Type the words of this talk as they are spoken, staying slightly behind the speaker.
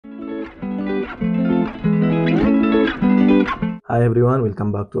Hi everyone,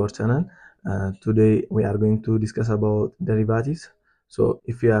 welcome back to our channel. Today we are going to discuss about derivatives. So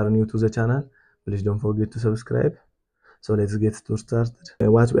if you are new to the channel, please don't forget to subscribe. So let's get started.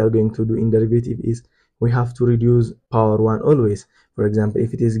 What we are going to do in derivative is we have to reduce power 1 always. For example,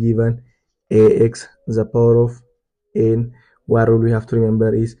 if it is given ax the power of n, what rule we have to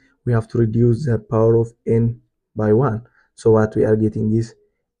remember is we have to reduce the power of n by 1. So what we are getting is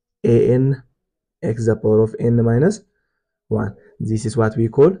an x the power of n minus 1. This is what we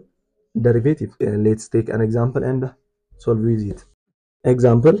call derivative. Let's take an example and solve with it.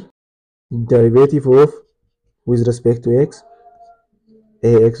 Example, derivative of with respect to x,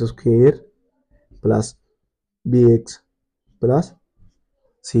 ax squared plus bx plus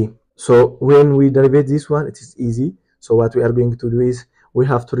c. So when we derive this one, it is easy. So what we are going to do is we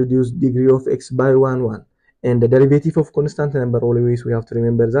have to reduce degree of x by 1 and the derivative of constant number, always we have to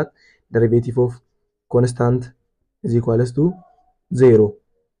remember that derivative of constant is equals to 0.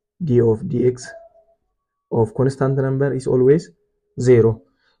 D of dx of constant number is always 0.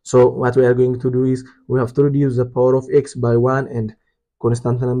 So what we are going to do is we have to reduce the power of x by 1 and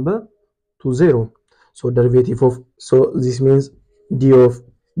constant number to 0. So derivative of, so this means d of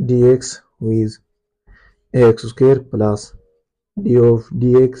dx with ax squared plus d of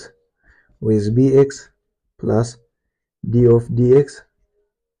dx with bx plus d of dx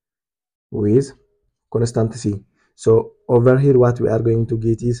with constant c. So over here what we are going to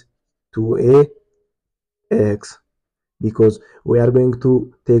get is 2ax, because we are going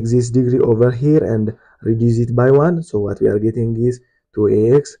to take this degree over here and reduce it by 1. So what we are getting is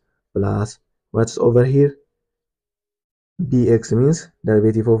 2ax plus what's over here, bx means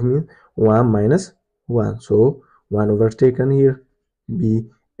derivative of mean 1 minus 1. So 1 overtaken here, b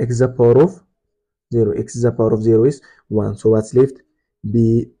x the power of 0. X the power of 0 is 1. So what's left,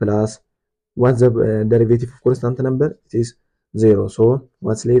 b plus what's the derivative of constant number, it is 0. So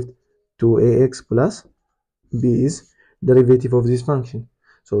what's left, 2ax plus b is derivative of this function.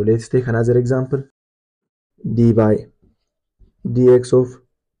 So let's take another example. D by dx of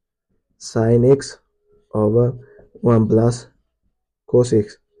sine x over 1 plus cos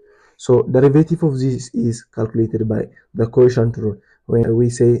x. So derivative of this is calculated by the quotient rule. When we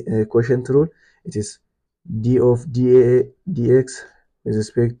say quotient rule, it is d of dx with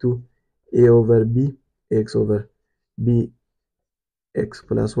respect to a over b x over b x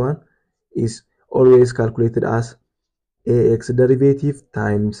plus 1 is always calculated as ax derivative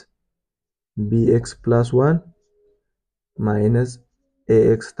times bx plus 1 minus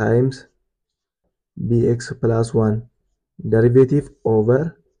ax times bx plus 1 derivative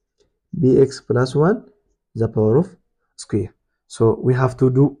over bx plus 1 the power of square. So we have to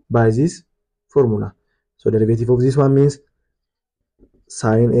do by this formula. So derivative of this one means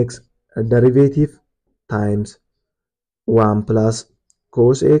sine x derivative times 1 plus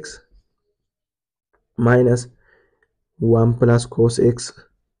cos x minus 1 plus cos x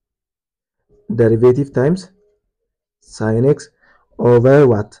derivative times sine x over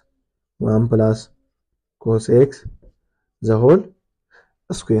what, 1 plus cos x the whole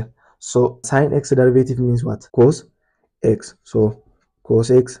square. So sine x derivative means what, cos x. So cos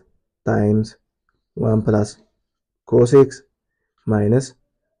x times 1 plus cos x minus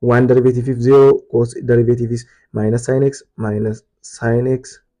 1 derivative is 0, cos derivative is minus sine x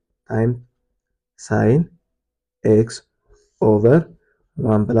times sine x over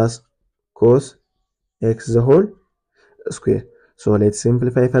 1 plus cos x the whole square. So let's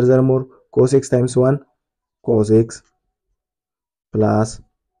simplify furthermore. Cos x times 1 cos x plus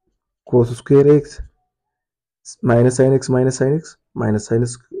cos square x minus sine x minus sine x minus sine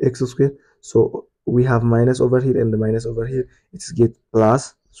x square. So we have minus over here and the minus over here, it's get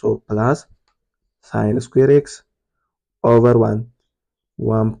plus. So plus sine square x over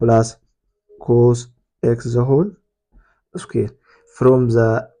 1 plus cos x the whole square. From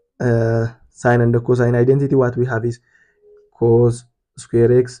the sine and the cosine identity, what we have is cos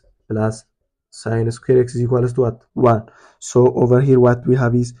square x plus sine square x is equals to what, 1. So over here what we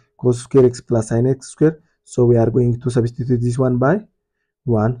have is cos square x plus sine x square. So we are going to substitute this one by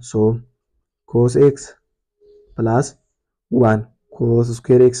 1. So cos x plus 1, cos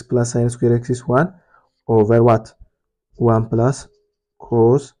square x plus sine square x is 1 over what, 1 plus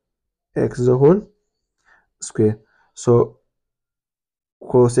cos x the whole square. So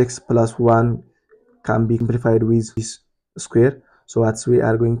cos x plus 1 can be simplified with this square. So what we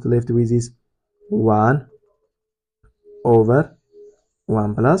are going to left with is 1 over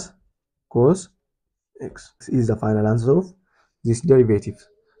 1 plus cos x. This is the final answer of this derivative.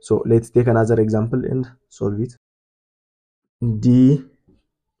 So let's take another example and solve it. D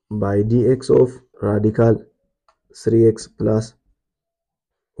by dx of radical 3x plus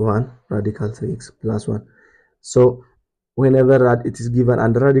 1 radical 3x plus 1. So whenever it is given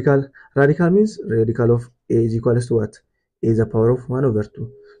under radical means radical of a is equals to what? A is the power of 1 over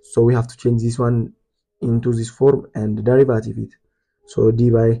 2. So we have to change this one into this form and derivative it. So d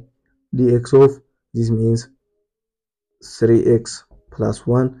by dx of this means 3x plus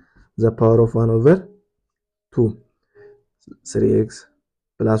 1 the power of 1 over 2. 3x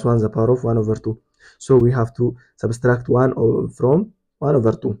plus 1 the power of 1 over 2. So we have to subtract 1 from 1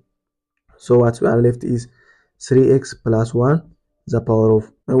 over 2. So what we are left is 3x plus 1 the power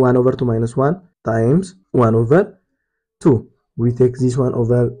of 1 over 2 minus 1 times 1 over 2. We take this one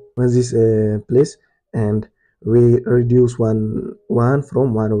over this place and we reduce 1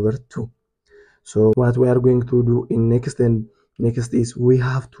 from 1 over 2. So what we are going to do in next is we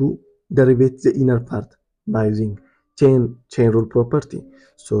have to derive the inner part by using chain rule property.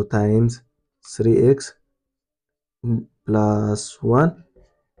 So times 3x plus 1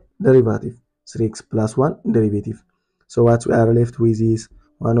 derivative, 3x plus 1 derivative. So what we are left with is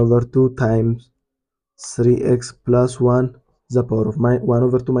 1 over 2 times 3x plus 1 the power of 1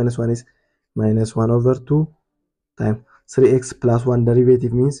 over 2 minus 1 is minus 1 over 2 times 3x plus 1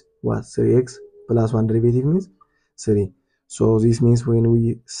 derivative means what? 3x plus 1 derivative means 3. So this means when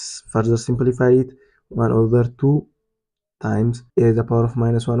we further simplify it, 1 over 2 times a to the power of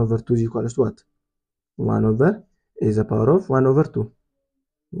minus 1 over 2 is equals to what? 1 over a to the power of 1 over 2.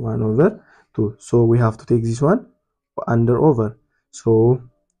 1 over 2. So we have to take this one under over. So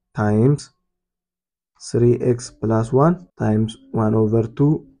times 3x plus 1 times 1 over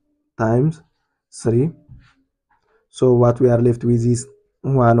 2 times 3. So what we are left with is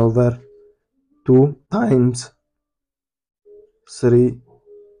 1 over 2 times 3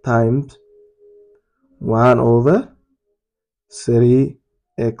 times 1 over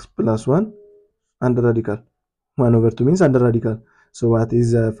 3x plus 1 under radical. 1 over 2 means under radical. So what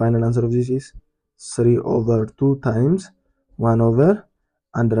is the final answer of this is 3 over 2 times 1 over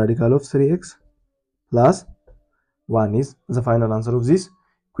under radical of 3x plus 1 is the final answer of this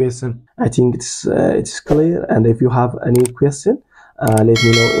question. I think it's clear, and if you have any question, let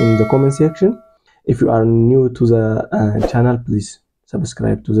me know in the comment section. If you are new to the channel, please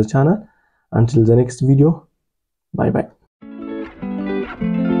subscribe to the channel. Until the next video, bye bye.